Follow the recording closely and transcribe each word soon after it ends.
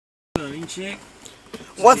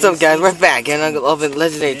What's up, guys? We're back and I'm gonna open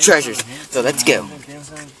legendary treasures. So let's go.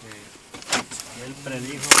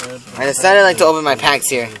 I decided like to open my packs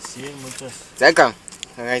here. Zekrom.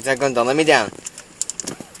 Alright, Zekrom, don't let me down.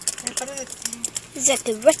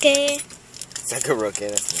 Zekaruke. Zekaruke,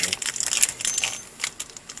 that's me.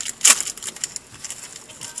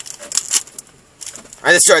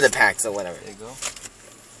 I destroyed the pack, so whatever. There you go.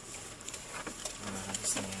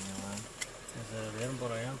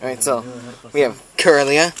 Alright, so we have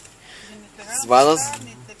Curlia, Swallows,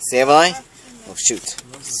 Sableye, oh shoot,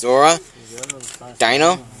 Zora,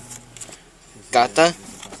 Dino, Gata,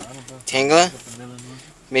 Tangela,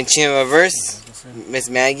 Minchin Reverse, Miss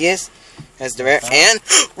Magius, that's the rare, and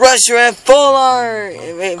Rush Red Full Art!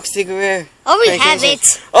 Secret rare. Oh, we have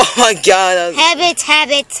it. Oh my god. Have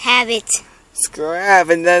it. Scrap,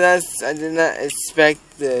 and then I did not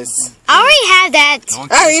expect this. I already have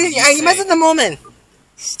that. You messed up the moment.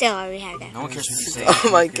 Still, I already have that. No one cares what you say. Oh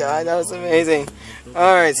my god, that was amazing.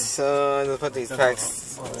 Alright, so I'm gonna put these packs.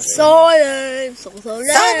 So Stop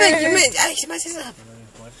it! You messed this up.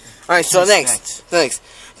 Alright, so next.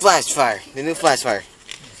 Flash Fire. The new Flash Fire.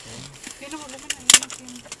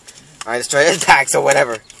 Alright, destroy this pack, so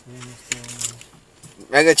whatever.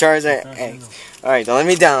 Mega Charizard. Alright, don't let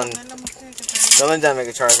me down. Don't let me down,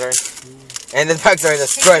 Mega Charizard. And the packs are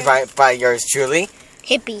destroyed by yours truly.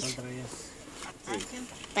 Hippies.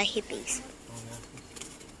 By hippies.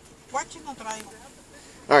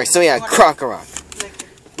 Alright, so yeah, Crocorock.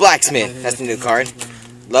 Blacksmith, that's the new card.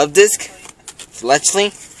 Love Disc.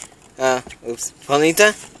 Fletchley.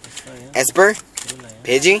 Ponyta. Esper.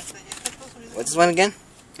 Pidgey. What's this one again?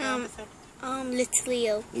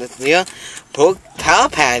 Litleo. Litleo.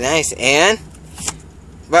 Palpad, nice. And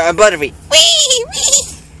Butterfree. Wee!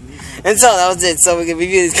 And so that was it. So we can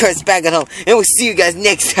review these cards back at home. And we'll see you guys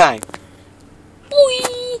next time.